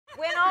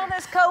all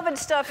this COVID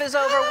stuff is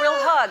over, we'll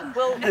hug.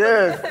 We'll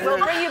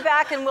bring you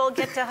back and we'll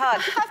get to hug.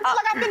 I feel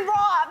like I've been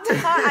robbed.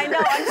 I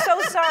know, I'm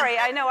so sorry.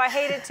 I know, I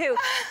hate it too.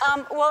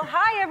 Well,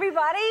 hi,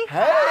 everybody.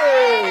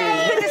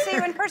 Hey! Good to see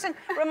you in person.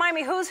 Remind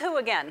me, who's who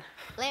again?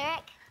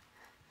 Lyric.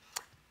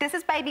 This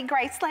is baby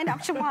Graceland. I'm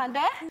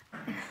Shawanda.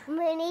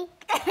 Mooney.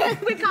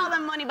 We call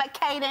them Mooney, but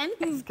Caden.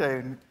 It's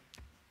Caden.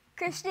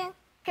 Christian.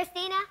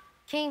 Christina.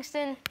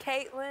 Kingston.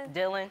 Caitlin.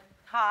 Dylan.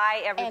 Hi,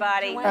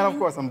 everybody. And of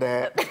course, I'm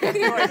Dad. Of course,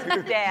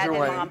 Dad and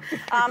Jerwayne.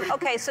 Mom.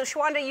 Okay, so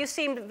Shawanda, you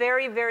seemed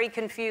very, very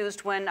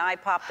confused when I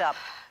popped up.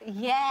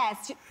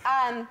 Yes.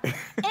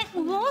 It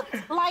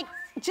looked like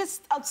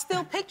just a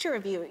still picture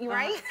of you,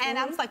 right? And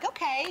I was like,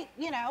 okay,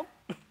 you know,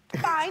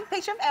 fine,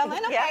 picture of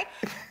Ellen, okay.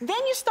 Yeah.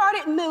 Then you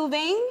started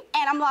moving,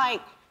 and I'm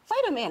like,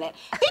 wait a minute.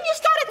 Then you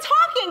started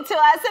talking to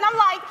us, and I'm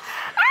like,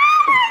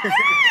 oh my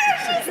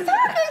God, she's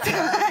talking to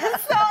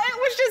us. So it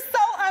was just so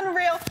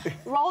unreal.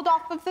 Rolled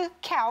off of the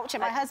couch,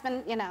 and my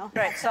husband, you know.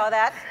 Right, saw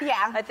that?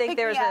 Yeah. I think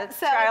there was a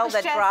so child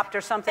that dropped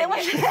or something. It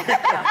was,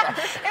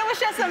 it was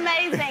just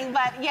amazing,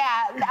 but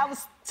yeah, I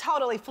was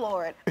totally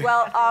floored.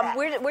 Well,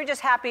 we're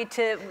just happy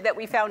that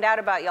we found out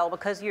about y'all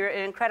because you're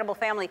an incredible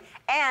family.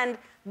 And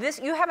this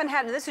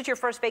is your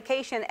first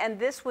vacation, and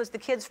this was the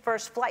kids'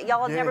 first flight.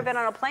 Y'all have never been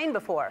on a plane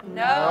before.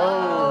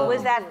 No.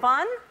 Was that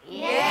fun?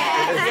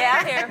 Yeah.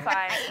 Yeah?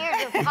 Terrifying. My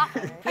ears were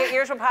popping. Your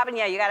ears were popping?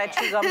 Yeah, you gotta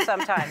chew gum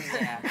sometimes.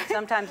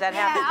 Sometimes that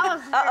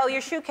happens. Uh-oh,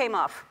 your shoe came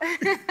off.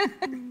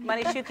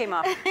 Money's shoe came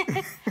off.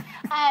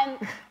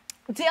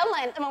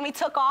 Dylan, when we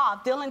took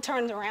off, Dylan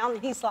turns around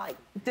and he's like,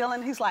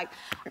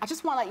 I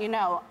just want to let you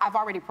know, I've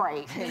already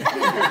prayed. It's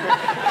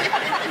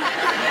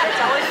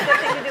always a good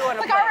thing to do on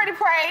a plane. I already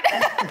prayed.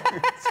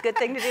 It's a good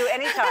thing to do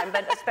anytime,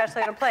 but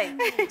especially on a plane.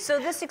 So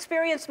this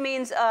experience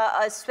means,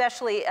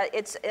 especially,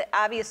 it's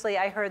obviously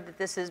I heard that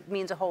this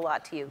means a whole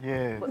lot to you.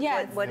 Yeah.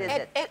 What is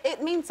it?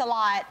 It means a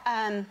lot.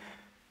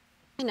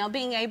 You know,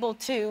 being able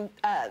to,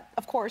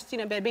 of course, you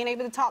know, being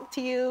able to talk to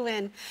you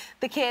and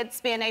the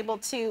kids being able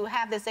to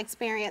have this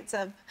experience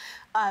of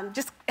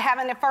just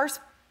having their first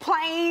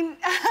plane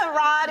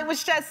ride. It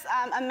was just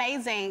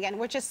amazing, and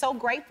we're just so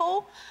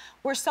grateful.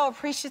 We're so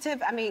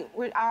appreciative. I mean,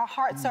 our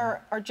hearts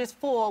are just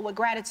full with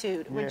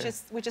gratitude. We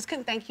just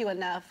couldn't thank you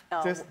enough.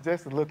 Just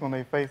the look on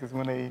their faces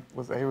when they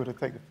was able to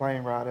take the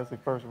plane ride. That's their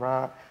first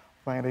ride.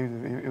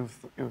 It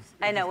was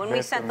I know, when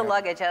we sent the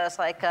luggage, I was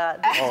like, yeah,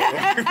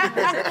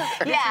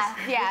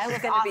 it was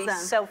going to be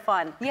so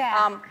fun.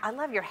 Yeah. I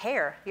love your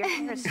hair. Your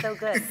hair is so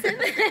good.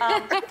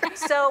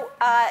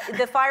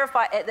 The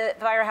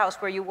firehouse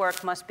where you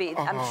work must be,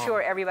 I'm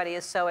sure everybody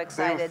is so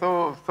excited. They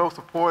were so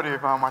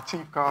supportive. My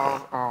chief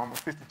called,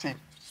 Assistant Chief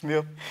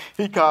Smith.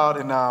 He called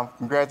and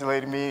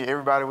congratulated me.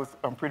 Everybody was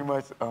pretty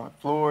much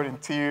floored in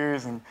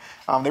tears, and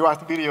they watched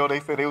the video. They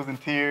said they was in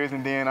tears,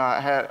 and then I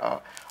had an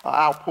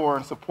outpour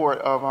in support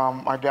of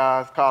my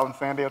guys calling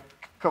saying they'll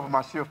cover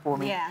my shift for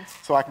me,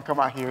 so I can come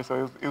out here. So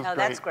it was great.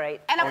 That's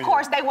great. And of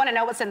course, they want to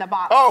know what's in the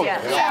box. Oh, yeah.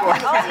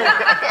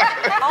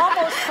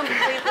 Almost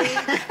completely.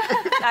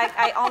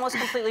 I almost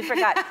completely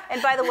forgot.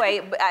 And by the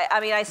way, I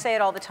mean, I say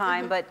it all the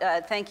time, but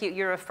thank you.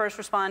 You're a first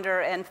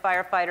responder, and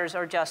firefighters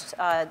are just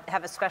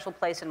have a special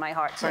place in my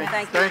heart. So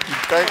thank you. Thank you.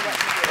 Thank you.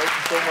 Thank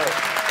you so much.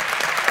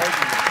 Thank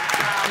you.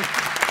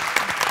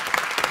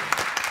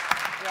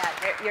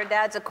 Your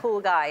dad's a cool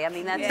guy. I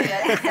mean,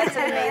 that's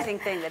an amazing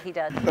thing that he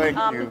does. Thank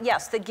you.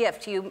 Yes, the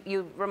gift.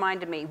 You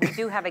reminded me. We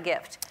do have a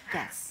gift.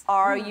 Yes.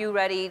 Are you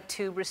ready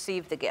to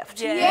receive the gift?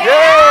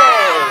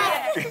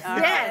 Yes. Yes.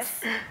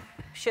 Yes.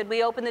 Should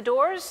we open the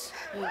doors?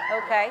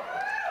 Okay.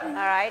 All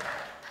right.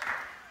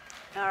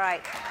 All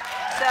right.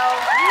 So.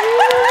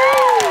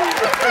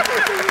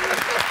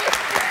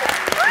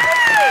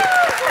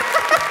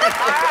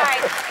 All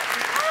right.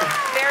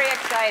 Very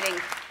exciting.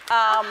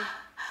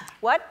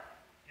 What?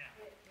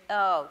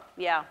 Oh,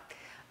 yeah.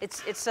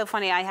 It's so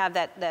funny. I have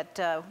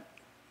that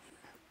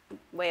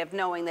way of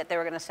knowing that they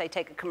were going to say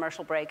take a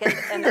commercial break,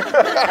 and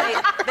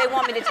they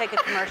want me to take a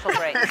commercial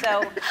break.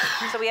 So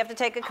we have to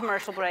take a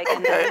commercial break,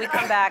 and then we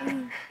come back,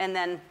 and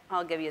then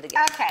I'll give you the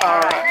gift. Okay.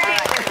 All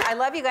right. I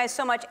love you guys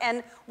so much.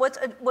 And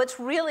what's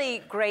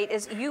really great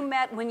is you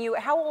met when you.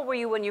 How old were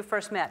you when you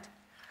first met?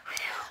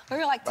 We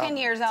were like 10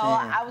 years old.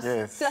 I was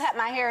still had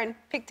my hair in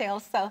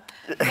pigtails, so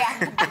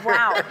yeah.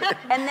 Wow.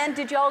 And then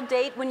did y'all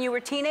date when you were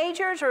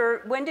teenagers,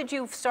 or when did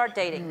you start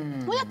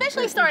dating? We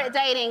officially started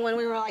dating when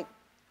we were like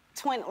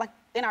 20, like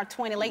in our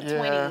late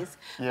 20s.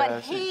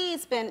 But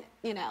he's been,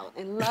 you know,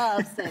 in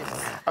love since.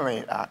 I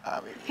mean,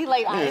 he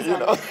laid eyes on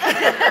me.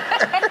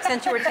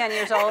 Since you were 10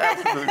 years old.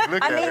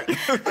 Look at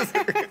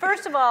it.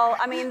 First of all,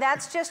 I mean,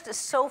 that's just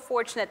so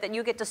fortunate that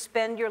you get to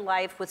spend your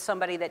life with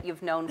somebody that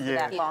you've known for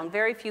that long.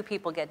 Very few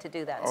people get to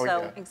do that.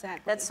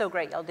 Exactly. That's so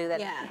great. Y'all do that.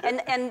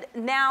 Yeah. And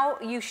now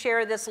you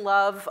share this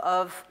love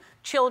of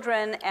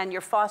children, and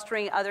you're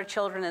fostering other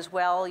children as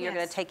well. You're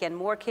going to take in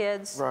more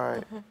kids.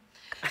 Right.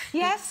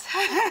 Yes.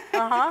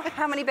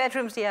 How many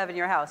bedrooms do you have in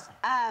your house?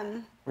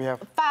 We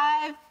have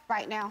 5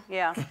 right now.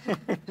 Yeah,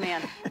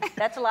 man,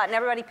 that's a lot. And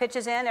everybody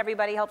pitches in.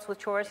 Everybody helps with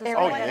chores and stuff.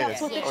 Everyone yes.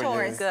 helps with the Oh,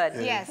 chores. yes.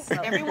 Good. Yes,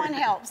 everyone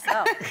helps.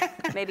 Oh,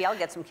 maybe I'll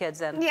get some kids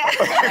then. Yeah.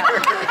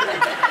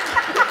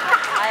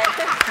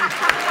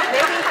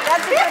 Maybe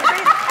that's a good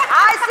reason.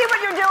 I see what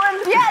you're doing.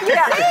 Yeah, you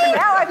see?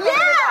 Now I figured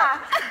it out.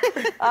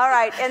 All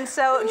right, and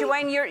so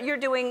Jerwayne, you're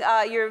doing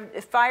your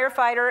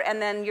firefighter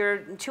and then your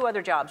 2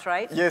 other jobs,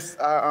 right? Yes,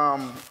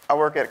 I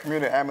work at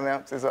Community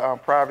Ambulance. It's a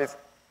private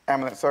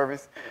ambulance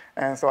service.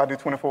 And so I do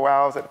 24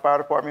 hours at the fire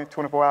department,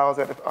 24 hours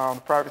at the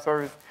private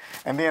service.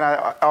 And then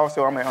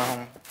I'm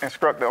an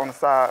instructor on the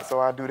side, so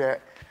I do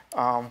that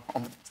on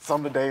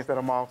some of the days that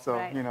I'm off, so,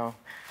 Right. you know.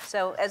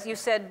 So as you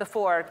said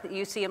before,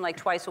 you see him like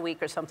twice a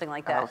week or something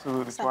like that.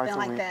 Absolutely, Something twice a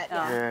like week. that,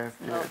 yeah. Yes,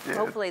 Well, yes, yes.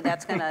 hopefully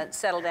that's going to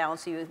settle down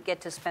so you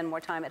get to spend more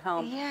time at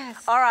home.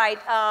 Yes. All right.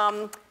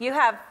 You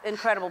have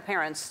incredible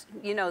parents.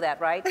 You know that,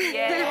 right?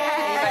 Yeah.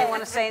 Anybody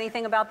want to say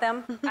anything about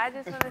them? I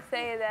just want to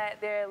say that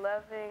they're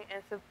loving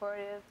and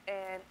supportive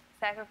and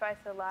sacrifice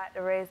a lot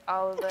to raise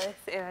all of us,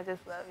 and I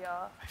just love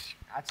y'all.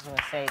 I just want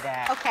to say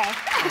that Okay.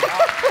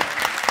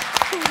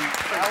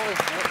 they always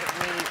look at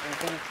me and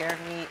take care of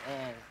me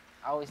and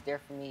always there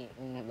for me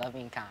and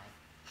loving and kind.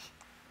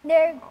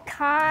 They're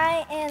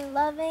kind and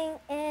loving,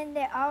 and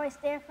they're always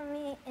there for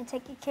me and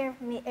taking care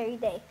of me every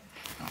day.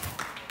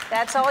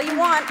 That's all you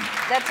want.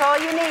 That's all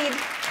you need.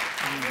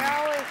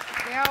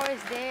 They're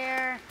always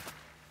there.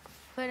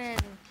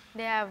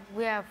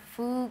 We have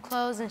food,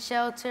 clothes, and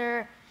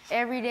shelter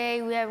every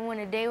day. We haven't went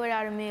a day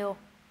without a meal.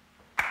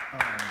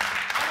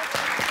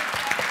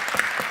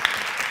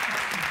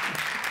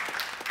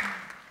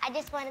 I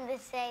just wanted to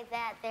say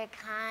that they're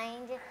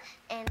kind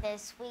and they're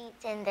sweet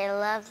and they're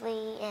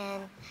lovely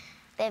and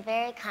they're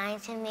very kind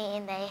to me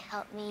and they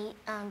help me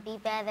be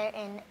better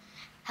and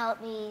help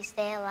me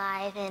stay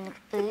alive and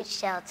food,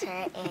 shelter,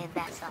 and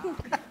that's all.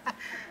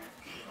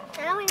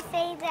 I want to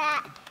say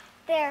that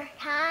they're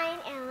kind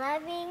and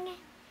loving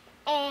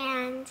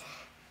and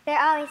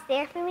they're always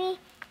there for me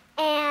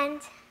and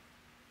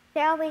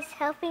they're always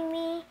helping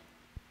me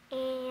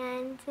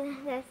and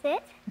that's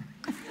it.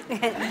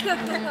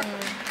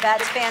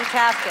 That's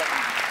fantastic.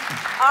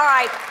 All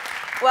right.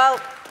 Well,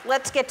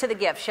 let's get to the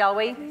gift, shall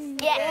we?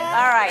 Yeah.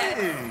 All right.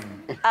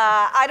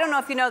 I don't know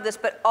if you know this,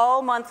 but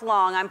all month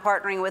long, I'm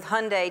partnering with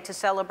Hyundai to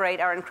celebrate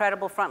our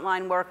incredible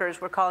frontline workers.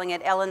 We're calling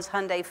it Ellen's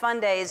Hyundai Fun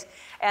Days.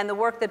 And the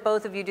work that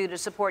both of you do to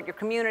support your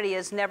community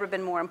has never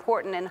been more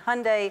important. And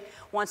Hyundai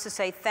wants to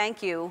say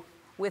thank you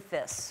with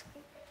this.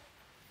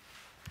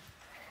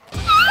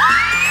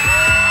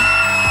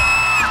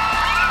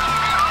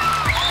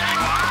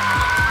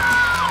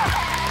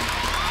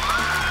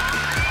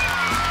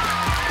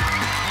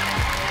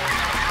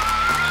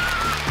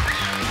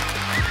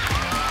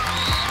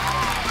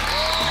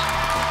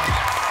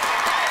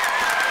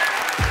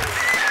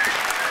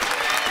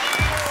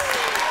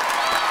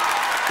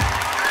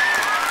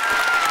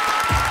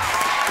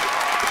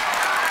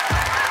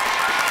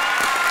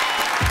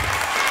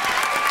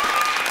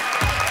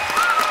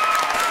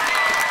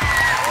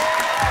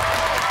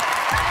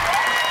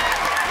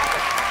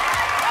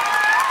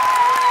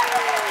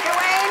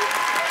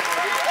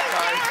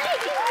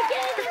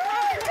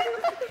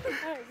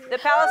 The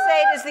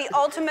Palisade is the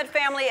ultimate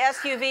family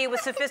SUV with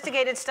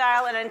sophisticated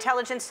style and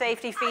intelligent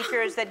safety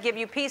features that give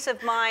you peace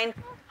of mind.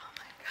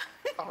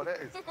 Oh, that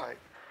is like...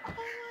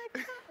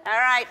 All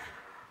right.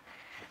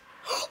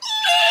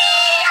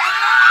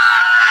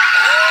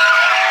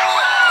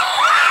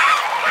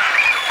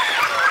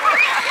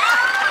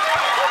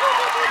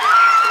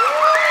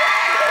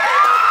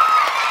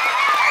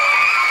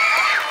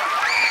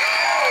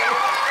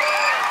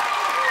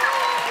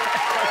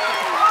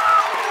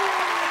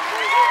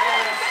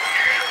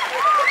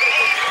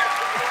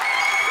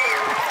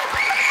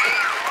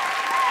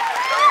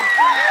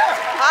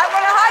 I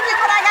want to hug you,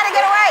 but I got to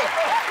get away.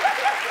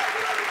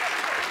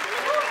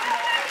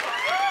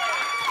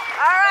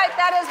 All right,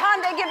 that is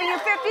Hyundai giving you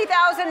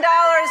 $50,000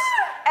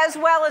 as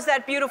well as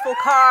that beautiful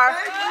car. All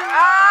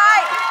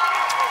right.